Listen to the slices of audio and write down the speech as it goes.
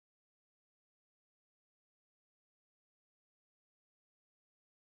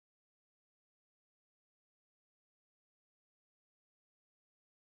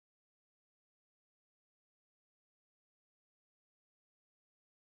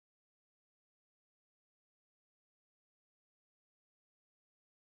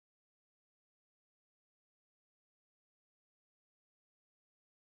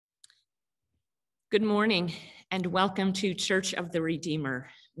Good morning and welcome to Church of the Redeemer.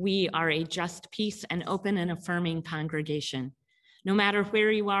 We are a just, peace, and open and affirming congregation. No matter where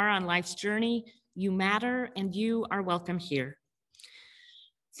you are on life's journey, you matter and you are welcome here.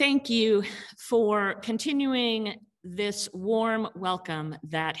 Thank you for continuing this warm welcome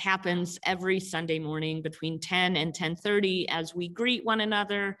that happens every Sunday morning between 10 and 10:30 as we greet one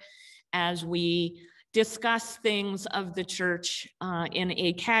another, as we discuss things of the church in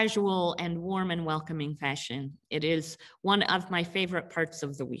a casual and warm and welcoming fashion. It is one of my favorite parts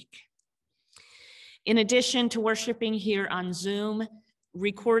of the week. In addition to worshiping here on Zoom,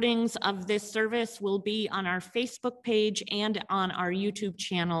 recordings of this service will be on our Facebook page and on our YouTube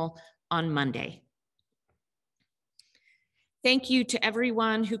channel on Monday. Thank you to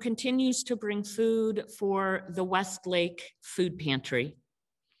everyone who continues to bring food for the Westlake Food Pantry.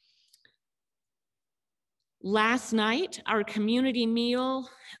 Last night, our community meal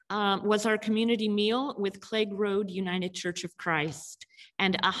was our community meal with Clegg Road United Church of Christ,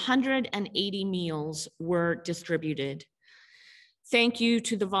 and 180 meals were distributed. Thank you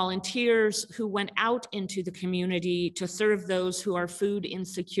to the volunteers who went out into the community to serve those who are food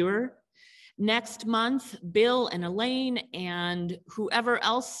insecure. Next month, Bill and Elaine and whoever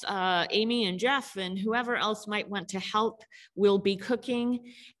else, Amy and Jeff and whoever else might want to help will be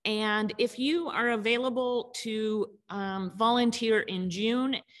cooking. And if you are available to volunteer in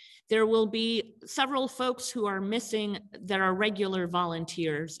June, there will be several folks who are missing that are regular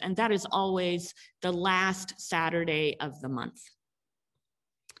volunteers, and that is always the last Saturday of the month.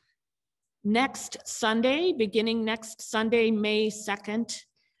 Next Sunday, beginning next Sunday, May 2nd,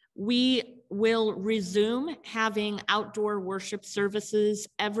 we will resume having outdoor worship services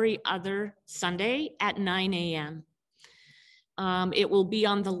every other Sunday at 9 a.m. It will be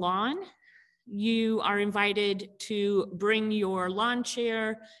on the lawn. You are invited to bring your lawn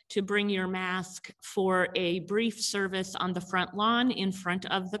chair, to bring your mask for a brief service on the front lawn in front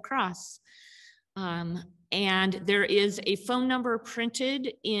of the cross. And there is a phone number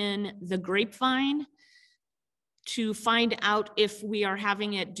printed in the grapevine to find out if we are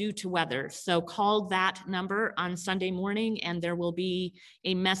having it due to weather. So call that number on Sunday morning and there will be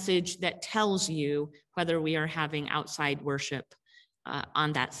a message that tells you whether we are having outside worship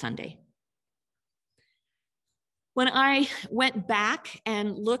on that Sunday. When I went back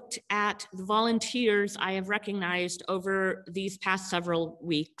and looked at the volunteers I have recognized over these past several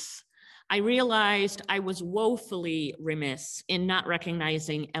weeks, I realized I was woefully remiss in not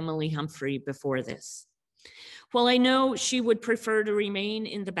recognizing Emily Humphrey before this. While I know she would prefer to remain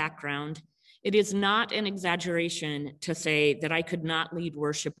in the background, it is not an exaggeration to say that I could not lead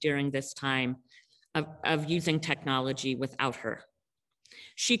worship during this time of using technology without her.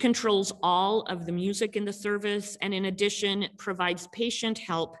 She controls all of the music in the service and in addition provides patient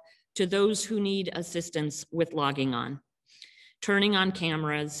help to those who need assistance with logging on, turning on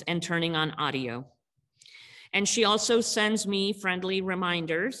cameras, and turning on audio. And she also sends me friendly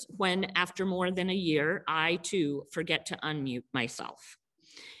reminders when, after more than a year, I too forget to unmute myself.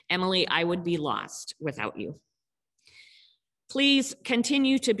 Emily, I would be lost without you. Please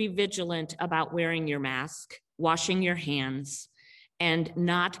continue to be vigilant about wearing your mask, washing your hands, and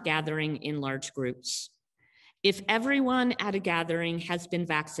not gathering in large groups. If everyone at a gathering has been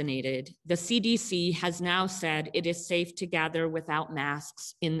vaccinated, the CDC has now said it is safe to gather without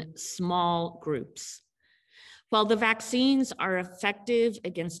masks in small groups. While the vaccines are effective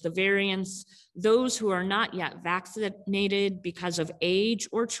against the variants, those who are not yet vaccinated because of age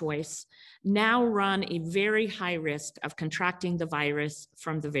or choice now run a very high risk of contracting the virus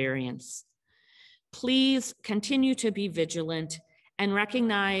from the variants. Please continue to be vigilant and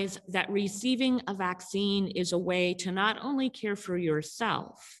recognize that receiving a vaccine is a way to not only care for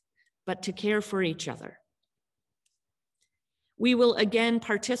yourself, but to care for each other. We will again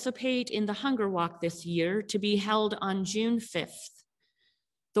participate in the Hunger Walk this year to be held on June 5th.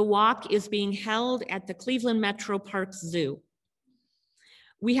 The walk is being held at the Cleveland Metro Park Zoo.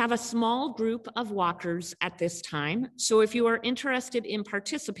 We have a small group of walkers at this time, so if you are interested in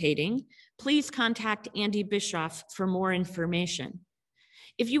participating, please contact Andy Bischoff for more information.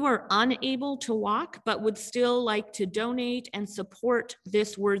 If you are unable to walk but would still like to donate and support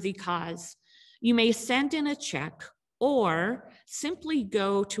this worthy cause, you may send in a check or simply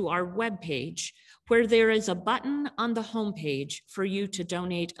go to our webpage where there is a button on the homepage for you to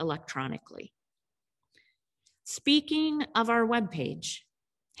donate electronically. Speaking of our webpage,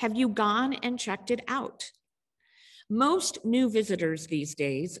 have you gone and checked it out? Most new visitors these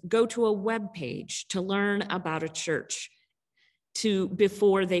days go to a webpage to learn about a church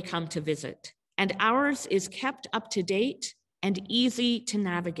before they come to visit, and ours is kept up to date and easy to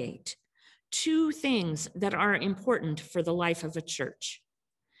navigate. two things that are important for the life of a church.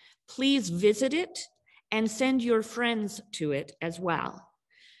 Please visit it and send your friends to it as well.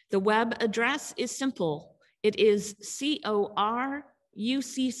 The web address is simple. It is corucc.org.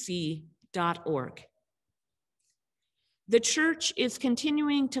 The church is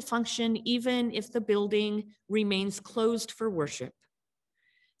continuing to function even if the building remains closed for worship.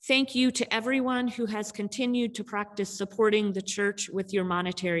 Thank you to everyone who has continued to practice supporting the church with your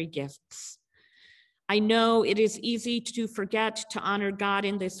monetary gifts. I know it is easy to forget to honor God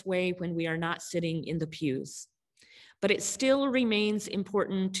in this way when we are not sitting in the pews, but it still remains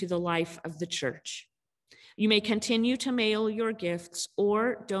important to the life of the church. You may continue to mail your gifts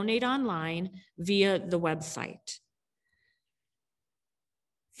or donate online via the website.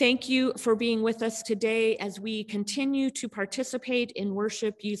 Thank you for being with us today as we continue to participate in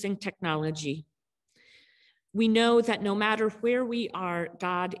worship using technology. We know that no matter where we are,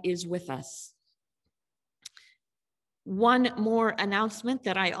 God is with us. One more announcement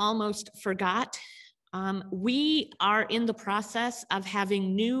that I almost forgot. We are in the process of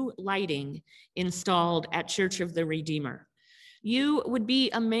having new lighting installed at Church of the Redeemer. You would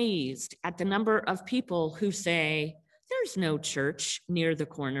be amazed at the number of people who say, there's no church near the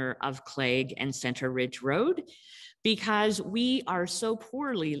corner of Clegg and Center Ridge Road, because we are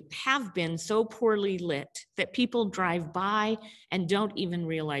have been so poorly lit that people drive by and don't even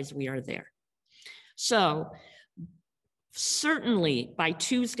realize we are there. So certainly by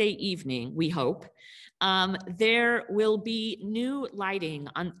Tuesday evening, we hope, there will be new lighting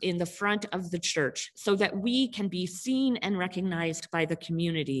in the front of the church so that we can be seen and recognized by the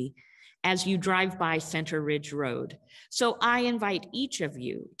community as you drive by Center Ridge Road. So I invite each of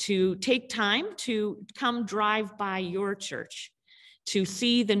you to take time to come drive by your church to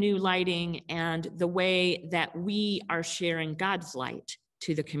see the new lighting and the way that we are sharing God's light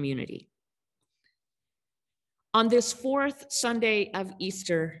to the community. On this fourth Sunday of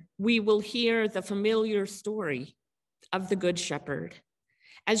Easter, we will hear the familiar story of the Good Shepherd.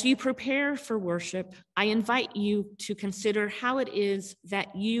 As you prepare for worship, I invite you to consider how it is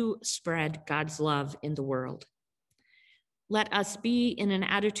that you spread God's love in the world. Let us be in an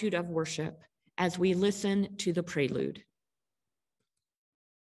attitude of worship as we listen to the prelude.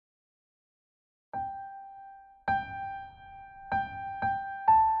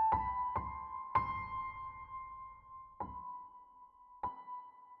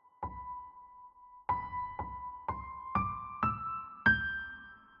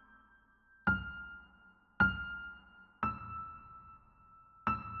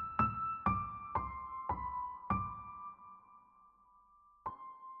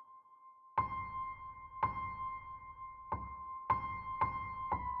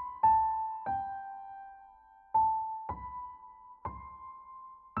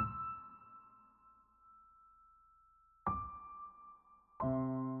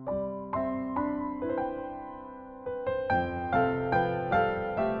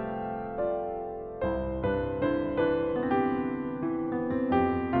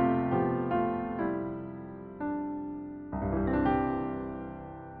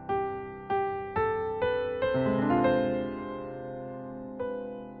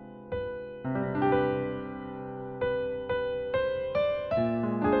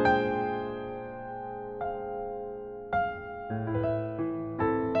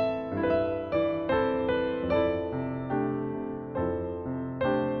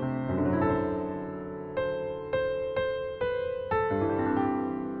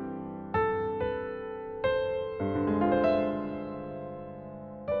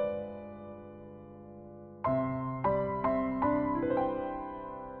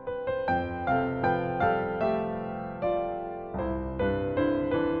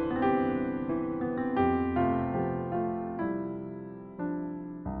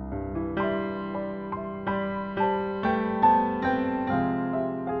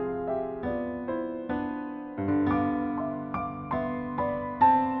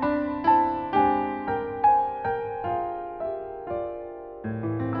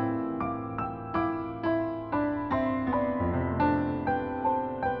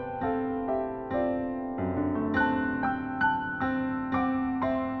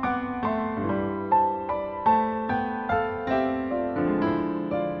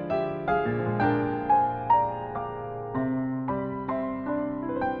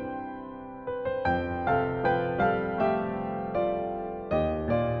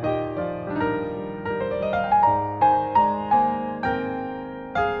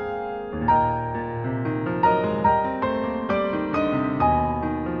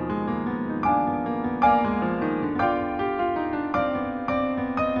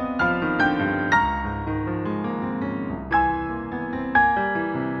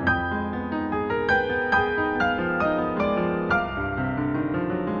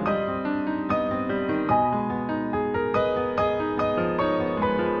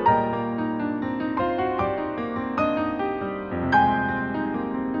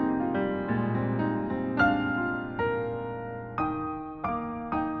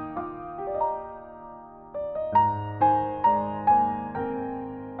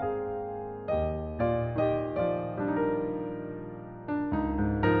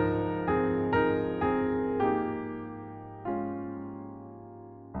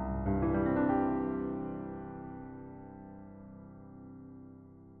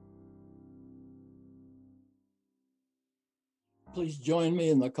 Please join me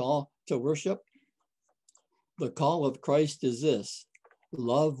in the call to worship. The call of Christ is this: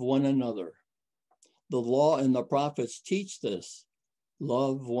 love one another. The law and the prophets teach this: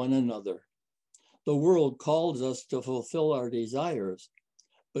 love one another. The world calls us to fulfill our desires,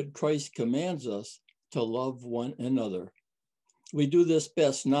 but Christ commands us to love one another. We do this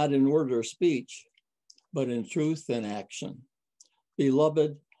best not in word or speech, but in truth and action.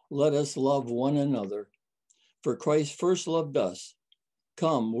 Beloved, let us love one another. For Christ first loved us.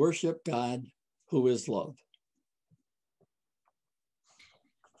 Come, worship God, who is love.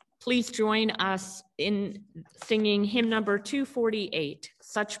 Please join us in singing hymn number 248,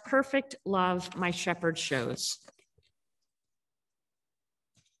 Such Perfect Love My Shepherd Shows.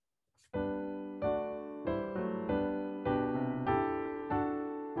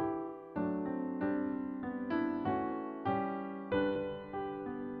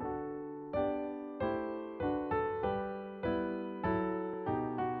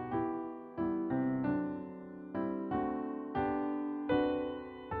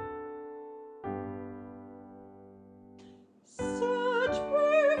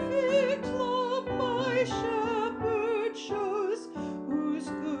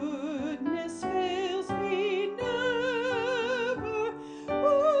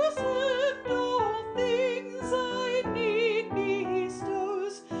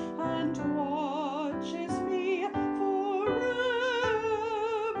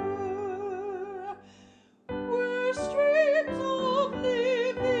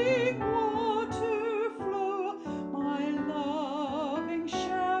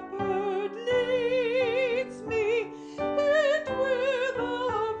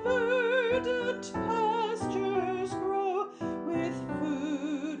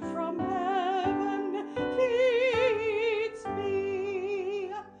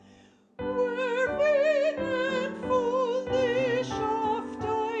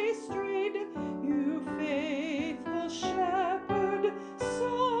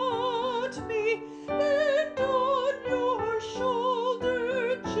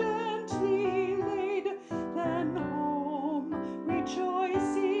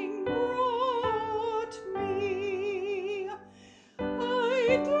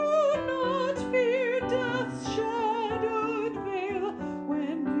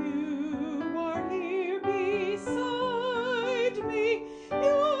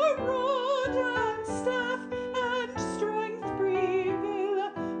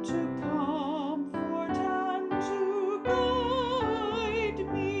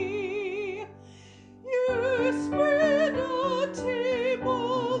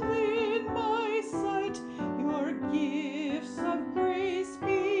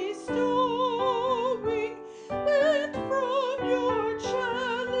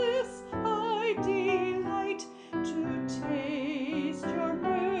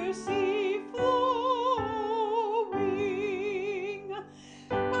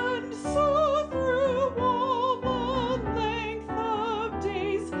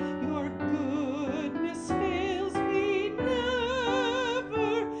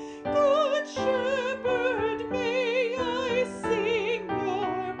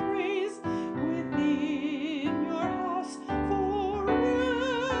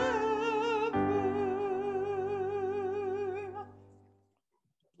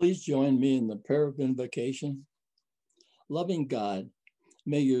 Please join me in the prayer of invocation. Loving God,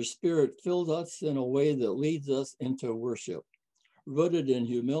 may your Spirit fill us in a way that leads us into worship, rooted in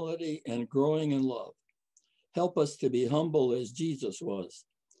humility and growing in love. Help us to be humble as Jesus was,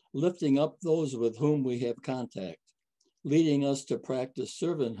 lifting up those with whom we have contact, leading us to practice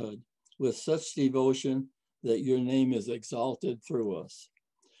servanthood with such devotion that your name is exalted through us.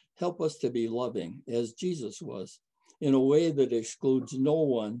 Help us to be loving as Jesus was, in a way that excludes no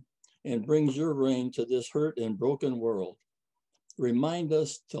one and brings your reign to this hurt and broken world. Remind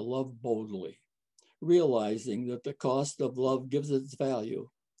us to love boldly, realizing that the cost of love gives its value.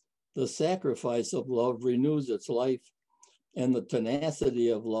 The sacrifice of love renews its life, and the tenacity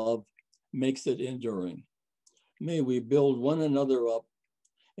of love makes it enduring. May we build one another up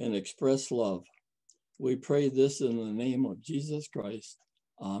and express love. We pray this in the name of Jesus Christ.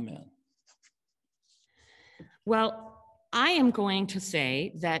 Amen. Well, I am going to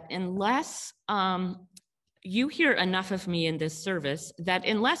say that unless you hear enough of me in this service, that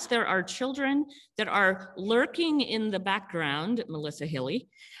unless there are children that are lurking in the background, Melissa Hilly,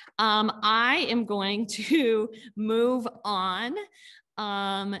 I am going to move on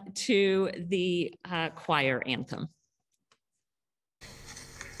to the choir anthem.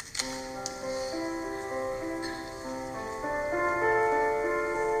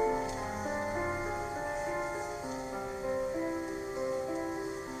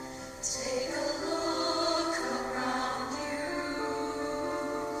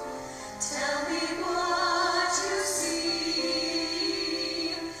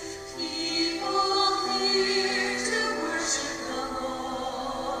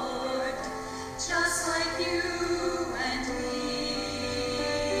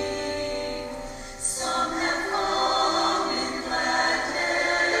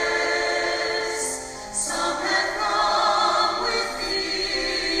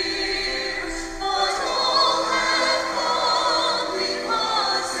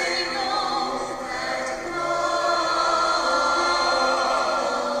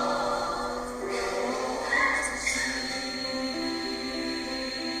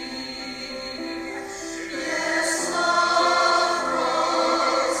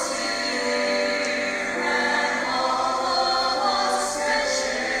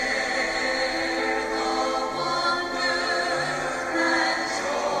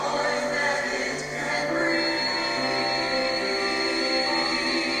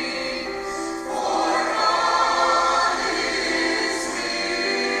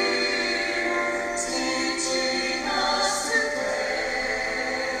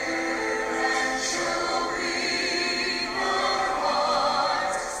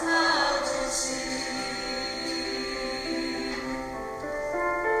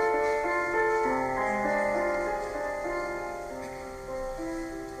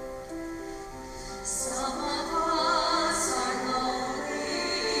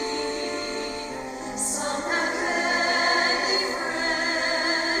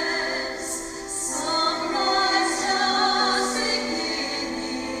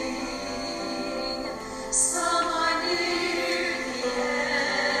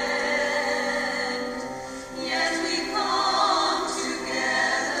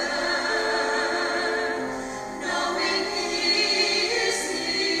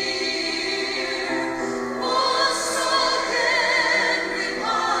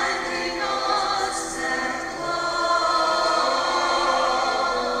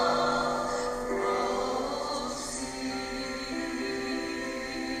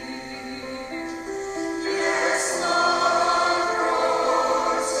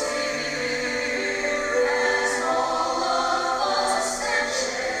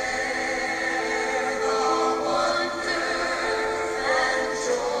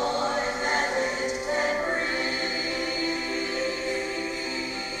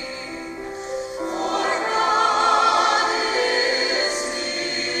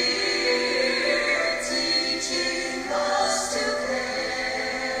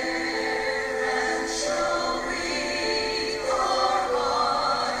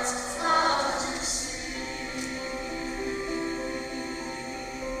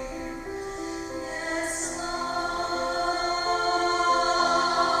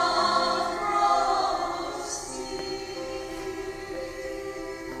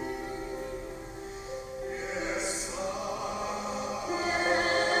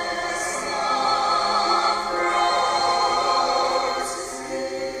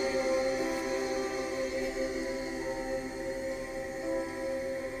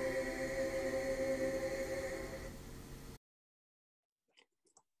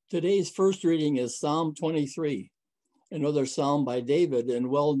 Today's first reading is Psalm 23, another psalm by David and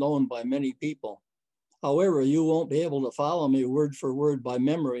well known by many people. However, you won't be able to follow me word for word by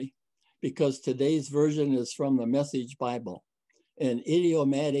memory because today's version is from the Message Bible, an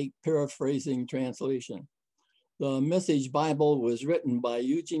idiomatic paraphrasing translation. The Message Bible was written by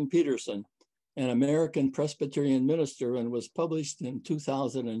Eugene Peterson, an American Presbyterian minister, and was published in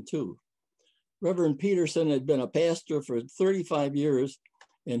 2002. Reverend Peterson had been a pastor for 35 years,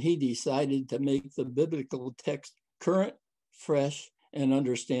 and he decided to make the biblical text current, fresh, and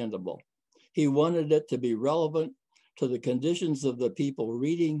understandable. He wanted it to be relevant to the conditions of the people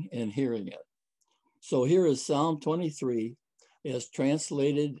reading and hearing it. So here is Psalm 23 as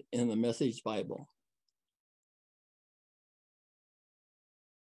translated in the Message Bible.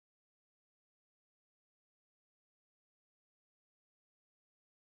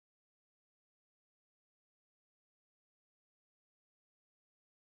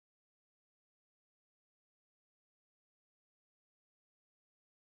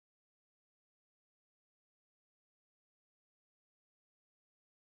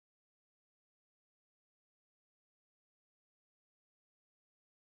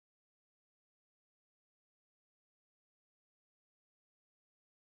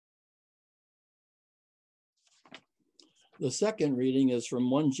 The second reading is from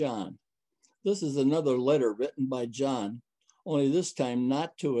 1 John. This is another letter written by John, only this time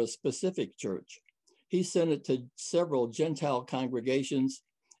not to a specific church. He sent it to several Gentile congregations,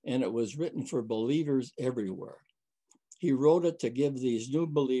 and it was written for believers everywhere. He wrote it to give these new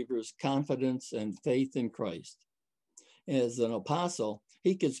believers confidence and faith in Christ. As an apostle,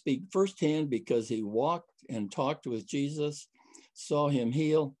 he could speak firsthand because he walked and talked with Jesus, saw him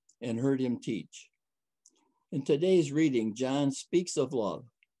heal, and heard him teach. In today's reading, John speaks of love.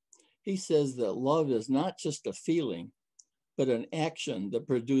 He says that love is not just a feeling, but an action that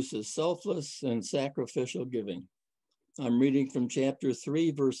produces selfless and sacrificial giving. I'm reading from chapter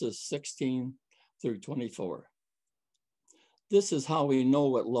 3, verses 16 through 24. This is how we know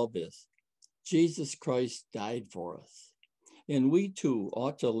what love is. Jesus Christ died for us, and we too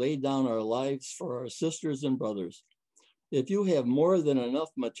ought to lay down our lives for our sisters and brothers. If you have more than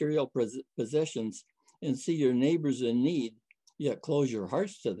enough material possessions and see your neighbors in need, yet close your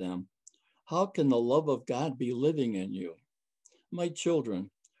hearts to them, how can the love of God be living in you? My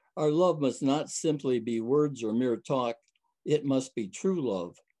children, our love must not simply be words or mere talk. It must be true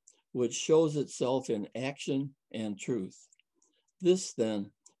love, which shows itself in action and truth. This,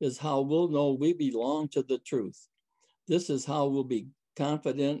 then, is how we'll know we belong to the truth. This is how we'll be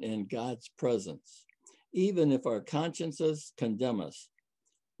confident in God's presence. Even if our consciences condemn us,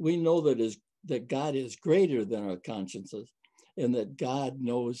 we know that God is greater than our consciences and that God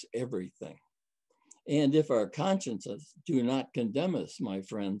knows everything. And if our consciences do not condemn us, my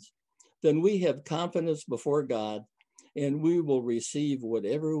friends, then we have confidence before God and we will receive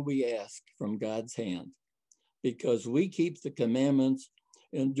whatever we ask from God's hand, because we keep the commandments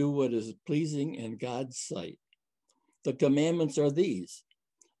and do what is pleasing in God's sight. The commandments are these: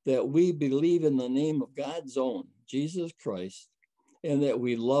 that we believe in the name of God's own, Jesus Christ, and that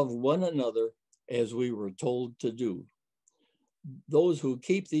we love one another as we were told to do. Those who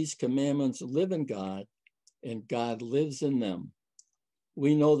keep these commandments live in God, and God lives in them.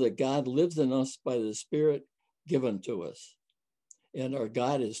 We know that God lives in us by the Spirit given to us, and our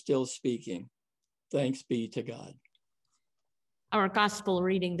God is still speaking. Thanks be to God. Our gospel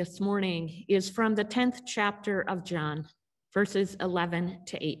reading this morning is from the 10th chapter of John, verses 11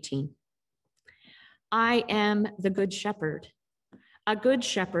 to 18. I am the good shepherd. A good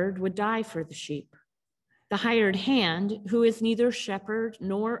shepherd would die for the sheep. The hired hand, who is neither shepherd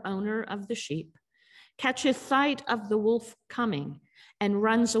nor owner of the sheep, catches sight of the wolf coming and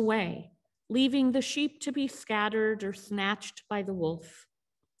runs away, leaving the sheep to be scattered or snatched by the wolf.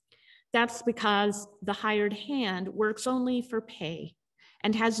 That's because the hired hand works only for pay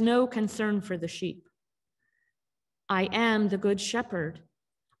and has no concern for the sheep. I am the good shepherd.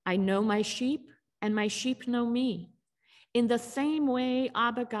 I know my sheep, and my sheep know me. In the same way,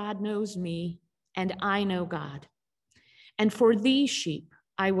 Abba God knows me, and I know God. And for these sheep,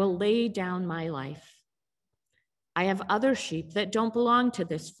 I will lay down my life. I have other sheep that don't belong to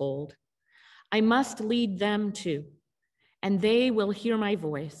this fold. I must lead them too, and they will hear my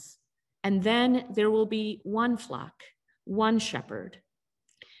voice. And then there will be one flock, one shepherd.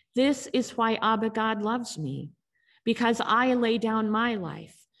 This is why Abba God loves me, because I lay down my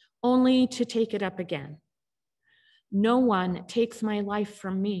life only to take it up again. No one takes my life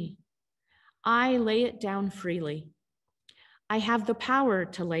from me. I lay it down freely. I have the power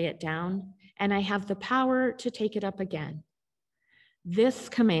to lay it down, and I have the power to take it up again. This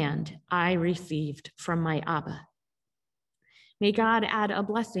command I received from my Abba. May God add a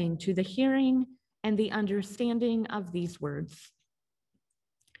blessing to the hearing and the understanding of these words.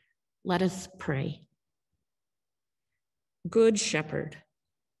 Let us pray. Good Shepherd,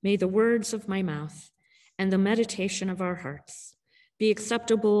 may the words of my mouth and the meditation of our hearts be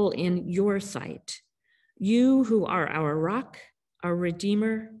acceptable in your sight, you who are our rock, our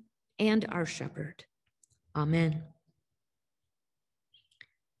Redeemer, and our Shepherd. Amen.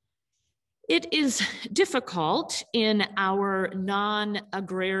 It is difficult in our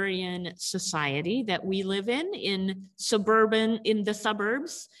non-agrarian society that we live in the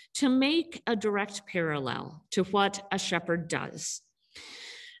suburbs, to make a direct parallel to what a shepherd does.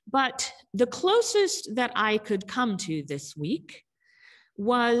 But the closest that I could come to this week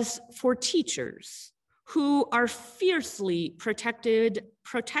was for teachers who are fiercely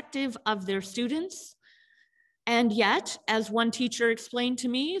protective of their students. And yet, as one teacher explained to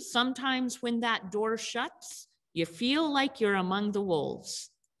me, sometimes when that door shuts, you feel like you're among the wolves.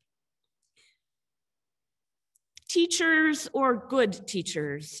 Teachers, or good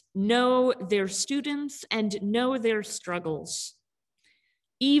teachers, know their students and know their struggles.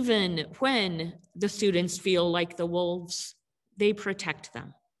 Even when the students feel like the wolves, they protect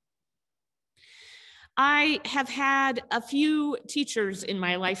them. I have had a few teachers in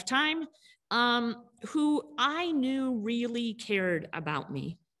my lifetime who I knew really cared about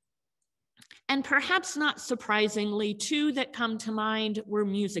me. And perhaps not surprisingly, two that come to mind were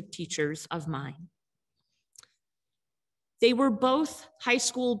music teachers of mine. They were both high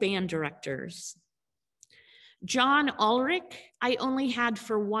school band directors. John Ulrich, I only had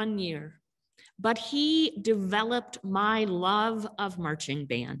for 1 year, but he developed my love of marching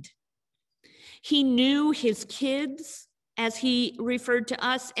band. He knew his kids, as he referred to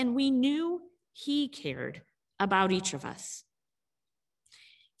us, and we knew he cared about each of us.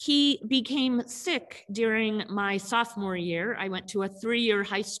 He became sick during my sophomore year. I went to a 3-year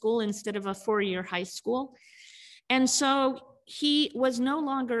high school instead of a 4-year high school. And so he was no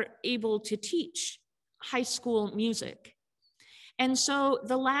longer able to teach high school music. And so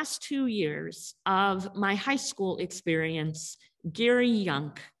the last 2 years of my high school experience, Gary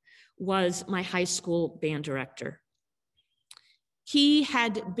Young was my high school band director. He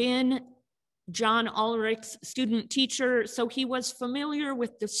had been John Ulrich's student teacher, so he was familiar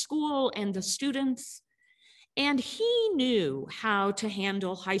with the school and the students, and he knew how to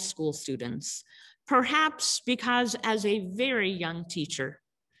handle high school students, perhaps because as a very young teacher,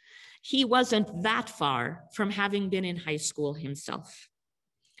 he wasn't that far from having been in high school himself.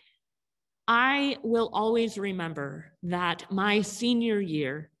 I will always remember that my senior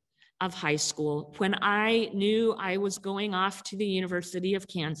year of high school, when I knew I was going off to the University of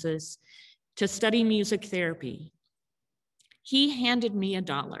Kansas to study music therapy, he handed me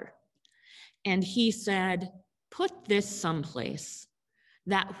 $1 and he said, put this someplace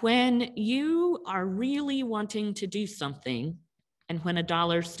that when you are really wanting to do something, and when a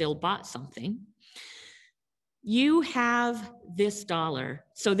dollar still bought something, you have this dollar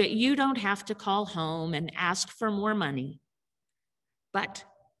so that you don't have to call home and ask for more money, but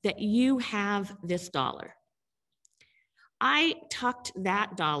that you have this dollar. I tucked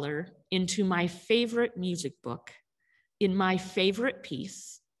that dollar into my favorite music book in my favorite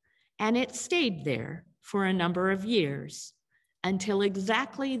piece, and it stayed there for a number of years until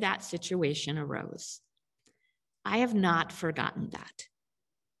exactly that situation arose. I have not forgotten that.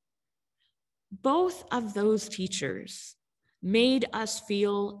 Both of those teachers made us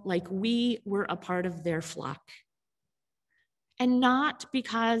feel like we were a part of their flock, and not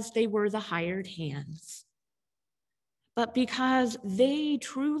because they were the hired hands, but because they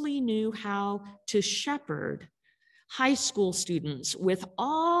truly knew how to shepherd high school students with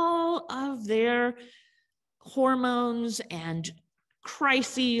all of their hormones and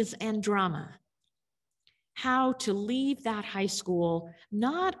crises and drama, how to leave that high school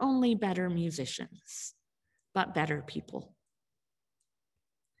not only better musicians, but better people.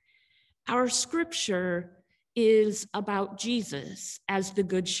 Our scripture is about Jesus as the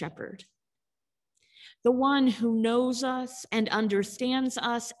Good Shepherd, the one who knows us and understands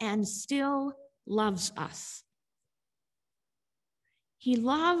us and still loves us. He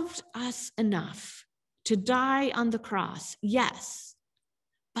loved us enough to die on the cross, yes,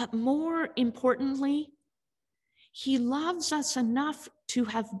 but more importantly, he loves us enough to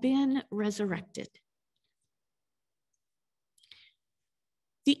have been resurrected.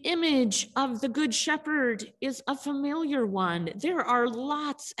 The image of the Good Shepherd is a familiar one. There are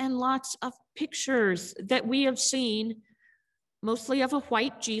lots and lots of pictures that we have seen, mostly of a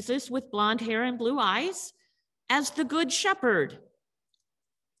white Jesus with blonde hair and blue eyes, as the Good Shepherd.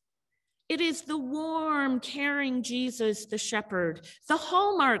 It is the warm, caring Jesus, the shepherd, the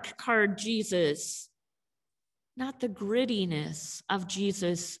Hallmark card Jesus, not the grittiness of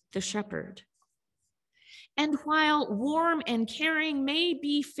Jesus, the shepherd. And while warm and caring may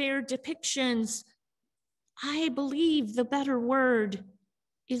be fair depictions, I believe the better word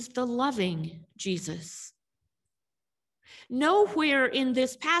is the loving Jesus. Nowhere in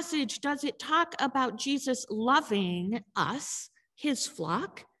this passage does it talk about Jesus loving us, his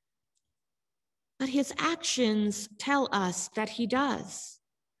flock, but his actions tell us that he does.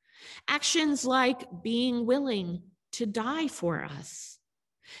 Actions like being willing to die for us,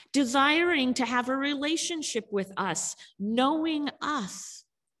 desiring to have a relationship with us, knowing us,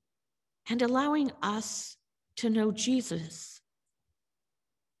 and allowing us to know Jesus.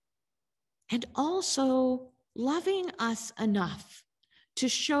 And also loving us enough to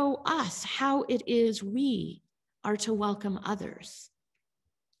show us how it is we are to welcome others.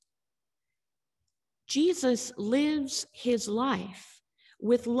 Jesus lives his life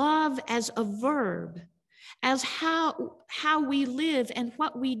with love as a verb, as how we live and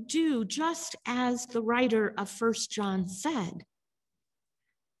what we do, just as the writer of 1 John said.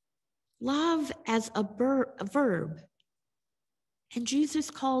 Love as a verb. And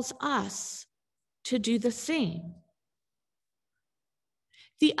Jesus calls us to do the same.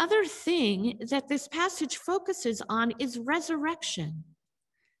 The other thing that this passage focuses on is resurrection.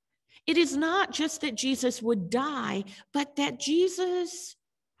 It is not just that Jesus would die, but that Jesus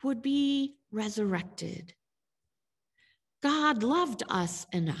would be resurrected. God loved us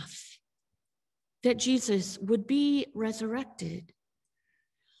enough that Jesus would be resurrected.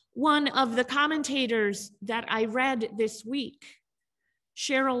 One of the commentators that I read this week,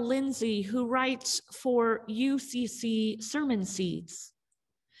 Cheryl Lindsay, who writes for UCC Sermon Seeds,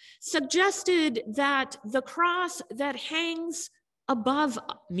 suggested that the cross that hangs above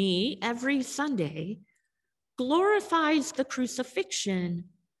me every Sunday glorifies the crucifixion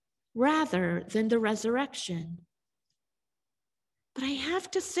rather than the resurrection. But I have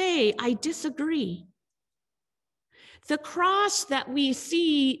to say, I disagree. The cross that we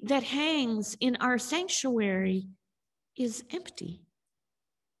see that hangs in our sanctuary is empty.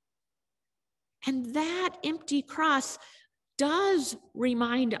 And that empty cross does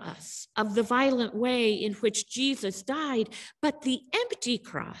remind us of the violent way in which Jesus died, but the empty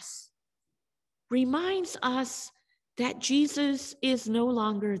cross reminds us that Jesus is no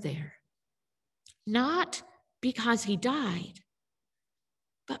longer there, not because he died,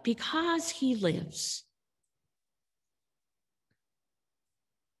 but because he lives.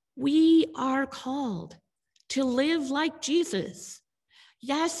 We are called to live like Jesus.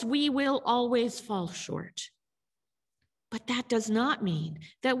 Yes, we will always fall short. But that does not mean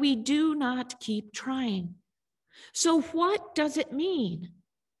that we do not keep trying. So what does it mean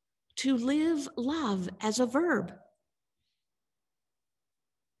to live love as a verb.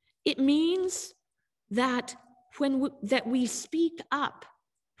 It means that that we speak up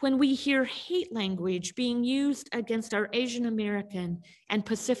when we hear hate language being used against our Asian American and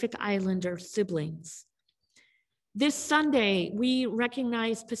Pacific Islander siblings. This Sunday, we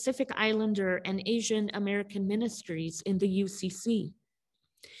recognize Pacific Islander and Asian American ministries in the UCC.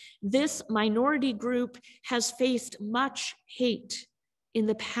 This minority group has faced much hate in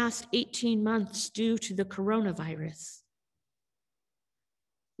the past 18 months due to the coronavirus.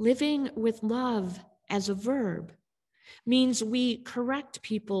 Living with love as a verb means we correct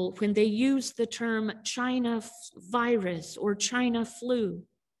people when they use the term China virus or China flu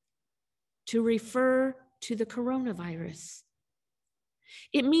to refer to the coronavirus.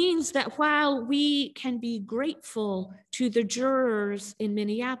 It means that while we can be grateful to the jurors in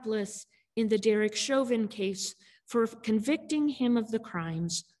Minneapolis in the Derek Chauvin case for convicting him of the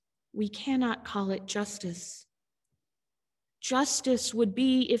crimes, we cannot call it justice. Justice would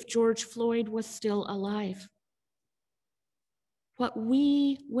be if George Floyd was still alive. What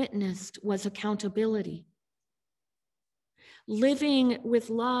we witnessed was accountability. Living with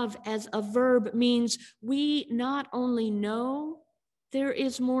love as a verb means we not only know there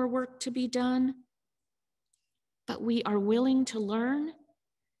is more work to be done, but we are willing to learn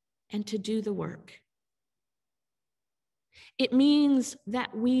and to do the work. It means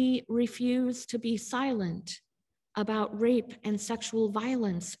that we refuse to be silent about rape and sexual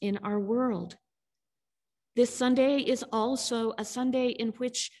violence in our world. This Sunday is also a Sunday in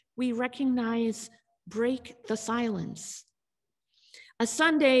which we recognize Break the Silence, a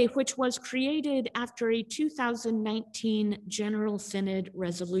Sunday which was created after a 2019 General Synod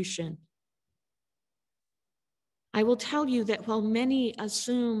resolution. I will tell you that while many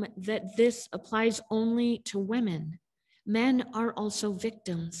assume that this applies only to women, men are also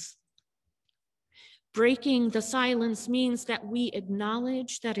victims. Breaking the silence means that we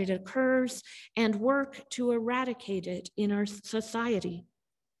acknowledge that it occurs and work to eradicate it in our society.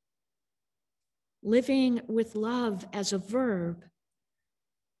 Living with love as a verb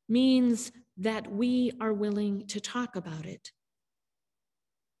means that we are willing to talk about it.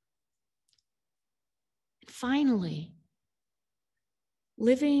 Finally,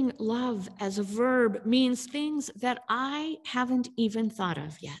 living love as a verb means things that I haven't even thought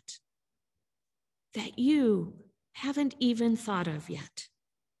of yet, that you haven't even thought of yet.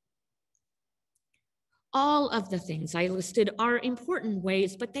 All of the things I listed are important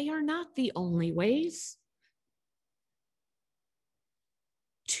ways, but they are not the only ways.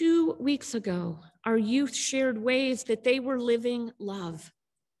 2 weeks ago, our youth shared ways that they were living love.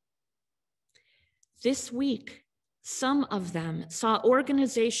 This week, some of them saw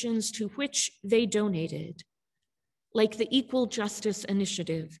organizations to which they donated, like the Equal Justice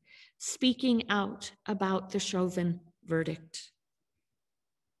Initiative, speaking out about the Chauvin verdict.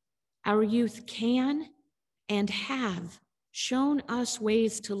 Our youth can and have shown us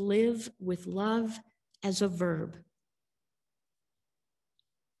ways to live with love as a verb.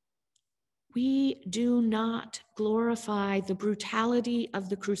 We do not glorify the brutality of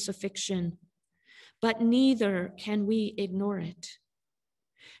the crucifixion, but neither can we ignore it.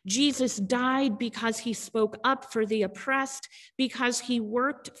 Jesus died because he spoke up for the oppressed, because he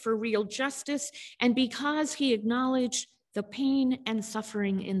worked for real justice, and because he acknowledged the pain and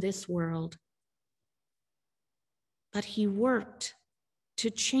suffering in this world. But he worked to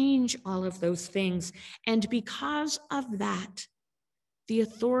change all of those things, and because of that, the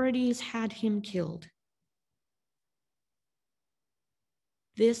authorities had him killed.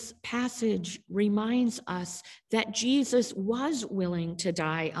 This passage reminds us that Jesus was willing to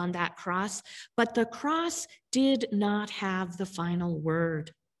die on that cross, but the cross did not have the final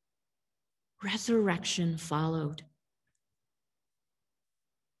word. Resurrection followed.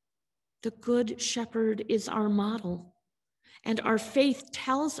 The Good Shepherd is our model, and our faith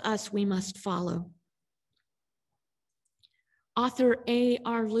tells us we must follow. Author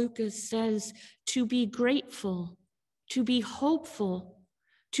A.R. Lucas says, to be grateful, to be hopeful,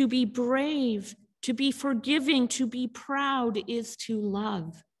 to be brave, to be forgiving, to be proud is to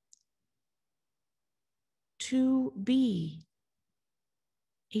love. To be,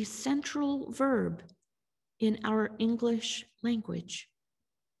 a central verb in our English language.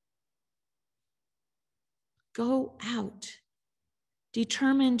 Go out,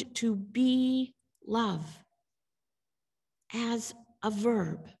 determined to be love as a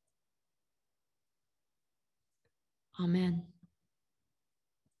verb. Amen.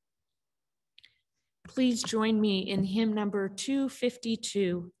 Please join me in hymn number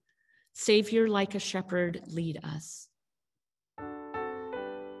 252, Savior like a Shepherd, lead us.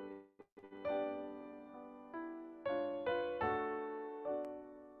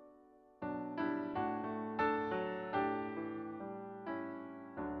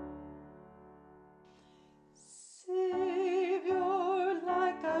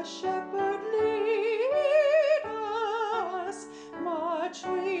 shepherd, lead us, much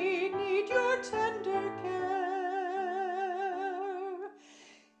we need your tender care.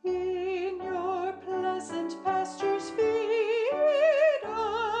 In your pleasant pastures feed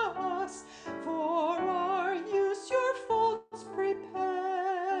us, for our use your folds prepare.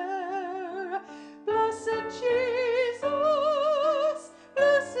 Blessed Jesus,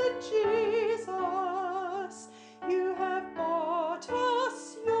 you have bought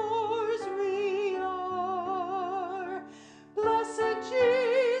us, yours we are. Blessed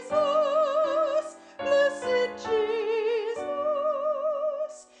Jesus,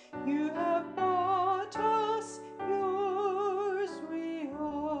 you have bought us, yours we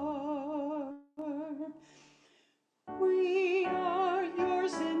are. We are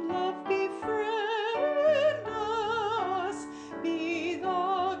yours in love, befriend us, be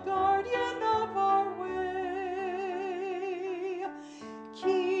the guardian of our way.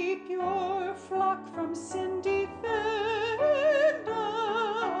 Keep your flock from sin, defend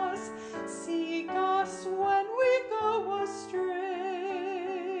us, seek us when we go astray.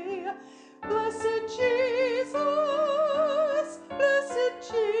 Blessed Jesus,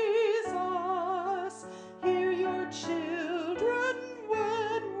 hear your children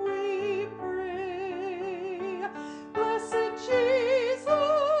when we pray. Blessed Jesus,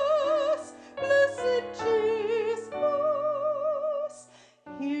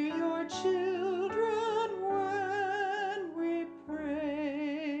 hear your children when we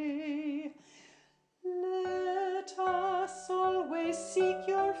pray. Let us always seek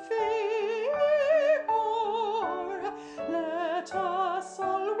your favor. Let us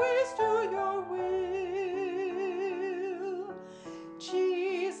always do your will.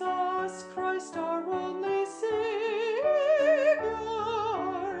 Jesus Christ, our only Savior,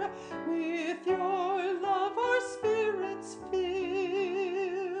 with your love our spirits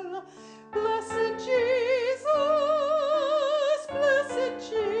fill. Blessed Jesus,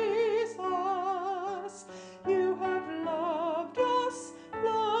 you have loved us,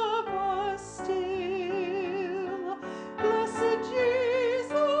 love us still. Blessed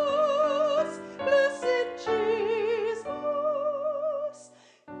Jesus,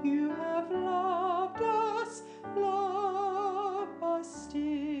 you have loved us, love us still.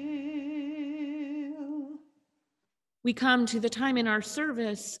 We come to the time in our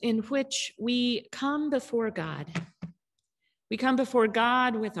service in which we come before God. We come before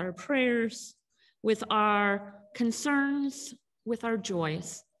God with our prayers, with our concerns, with our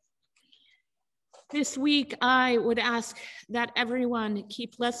joys. This week, I would ask that everyone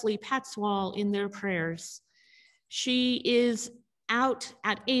keep Leslie Patswall in their prayers. She is out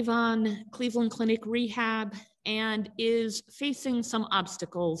at Avon Cleveland Clinic Rehab and is facing some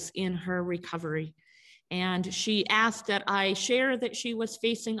obstacles in her recovery. And she asked that I share that she was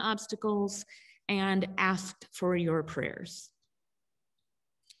facing obstacles and asked for your prayers.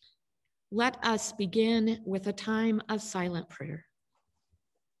 Let us begin with a time of silent prayer.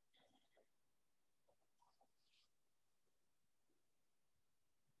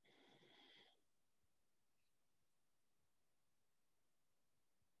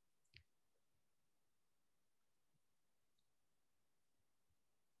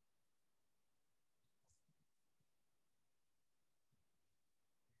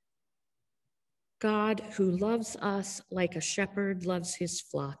 God, who loves us like a shepherd loves his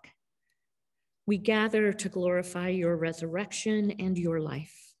flock, we gather to glorify your resurrection and your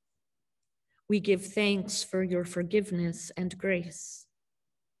life. We give thanks for your forgiveness and grace.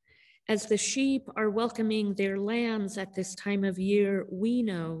 As the sheep are welcoming their lambs at this time of year, we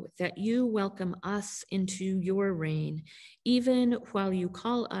know that you welcome us into your reign, even while you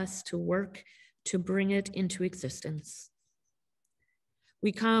call us to work to bring it into existence.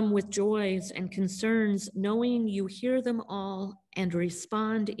 We come with joys and concerns, knowing you hear them all and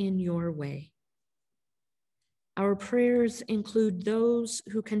respond in your way. Our prayers include those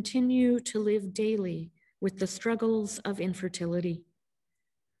who continue to live daily with the struggles of infertility,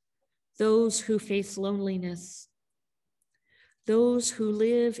 those who face loneliness, those who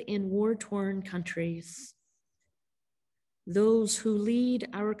live in war-torn countries, those who lead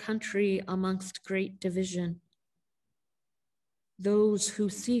our country amongst great division, those who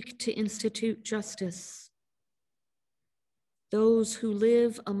seek to institute justice, those who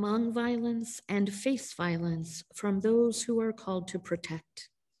live among violence and face violence from those who are called to protect,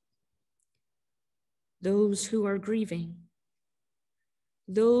 those who are grieving,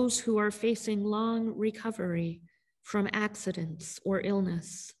 those who are facing long recovery from accidents or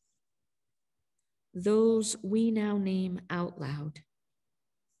illness, those we now name out loud.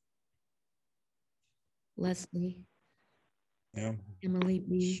 Leslie, Yeah. Emily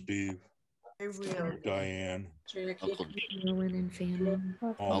B. Steve, Diane, Uncle, Rowan and family.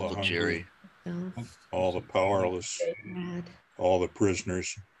 all the Uncle hungry, Jerry, Self, all the powerless, Brad, all the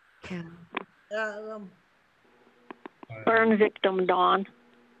prisoners. Cal. Burn victim Dawn.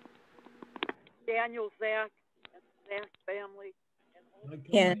 Daniel, Zach, and Zach's family.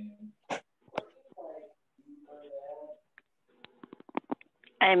 Yeah.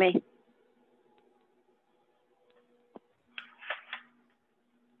 Amy.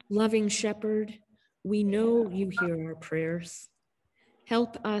 Loving Shepherd, we know you hear our prayers.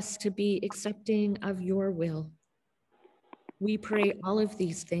 Help us to be accepting of your will. We pray all of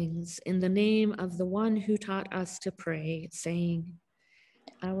these things in the name of the one who taught us to pray, saying,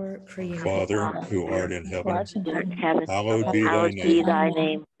 Our Creator, Father, who art in heaven, Heaven, hallowed be thy hallowed be name. thy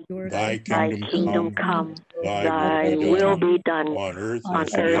name. Thy Thy kingdom kingdom come, come. thy Thy will will be be done on earth on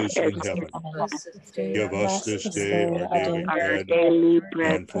as it earth is as in it heaven. is. Give us this day our daily Our bread, daily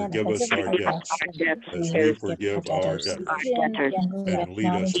bread. and forgive us our debts, as we forgive our debtors. Debtors. And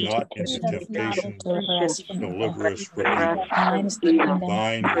lead us not into temptation, deliver us from Deliver evil. us from evil.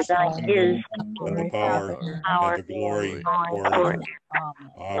 Thine For is the thine is kingdom, and the power, and the glory forever.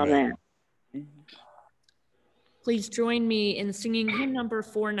 Amen. please join me in singing hymn number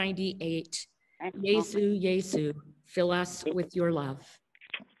 498, Yesu, Yesu, fill us with your love.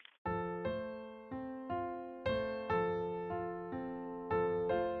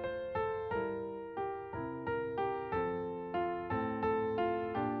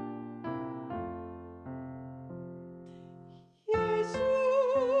 Yesu,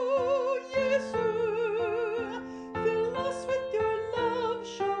 Yesu, fill us with your love,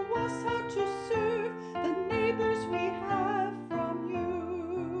 show us how to serve the neighbors we have from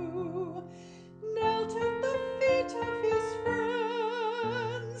you. Knelt at the feet of his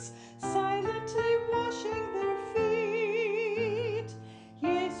friends, silently washing their feet.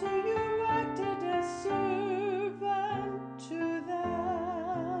 Yesu, you acted as servant to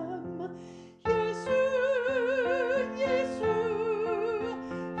them. Yesu, Yesu,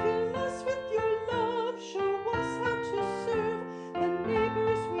 fill us with your love, show us how to serve the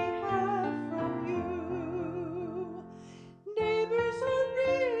neighbors we have from you. Neighbors are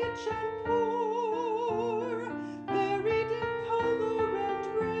rich and poor, varied in color and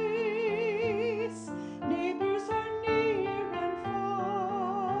race. Neighbors are near and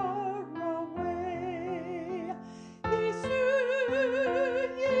far away. Yesu,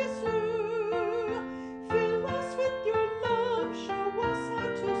 Yesu, fill us with your love, show us how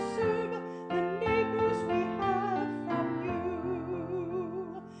to serve the neighbors we have from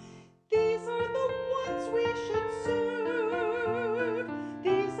you. These are the ones we should serve.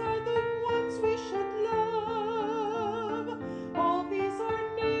 These are the ones we should love. All these are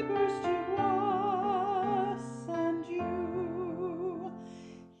neighbors to us and you.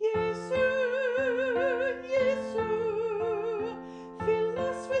 Yesu, Yesu, fill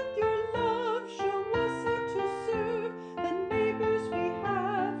us with your love. Show us how to serve the neighbors we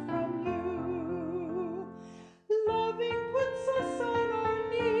have from you. Loving puts us on our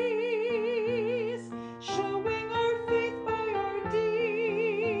knees, showing our faith by our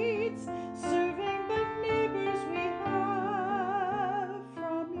deeds, serving the neighbors we have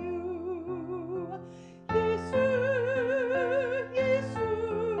from you. Yesu, Yesu,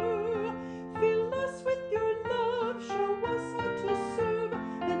 fill us with your love, show us how to serve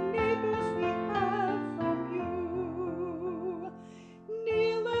the neighbors we have from you.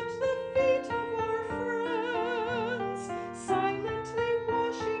 Kneel at the feet of our friends, silently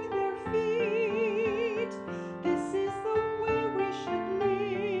washing their feet. This is the way we should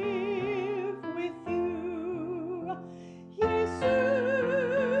live with you. Yesu,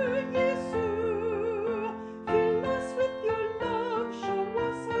 Yesu, fill us with your love, show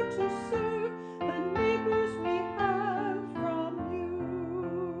us how to serve the neighbors we have from you.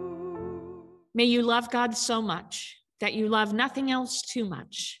 May you love God so much that you love nothing else too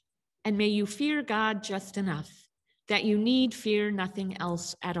much, and may you fear God just enough that you need fear nothing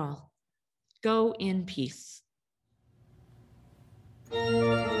else at all. Go in peace.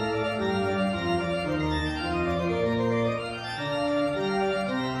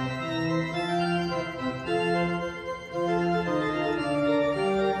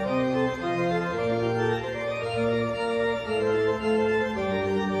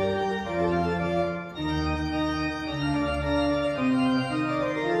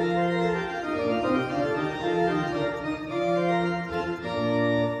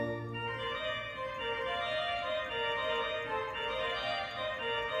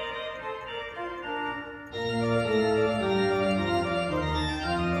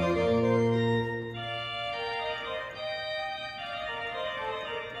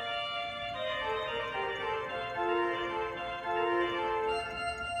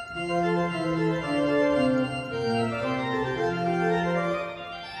 Amen.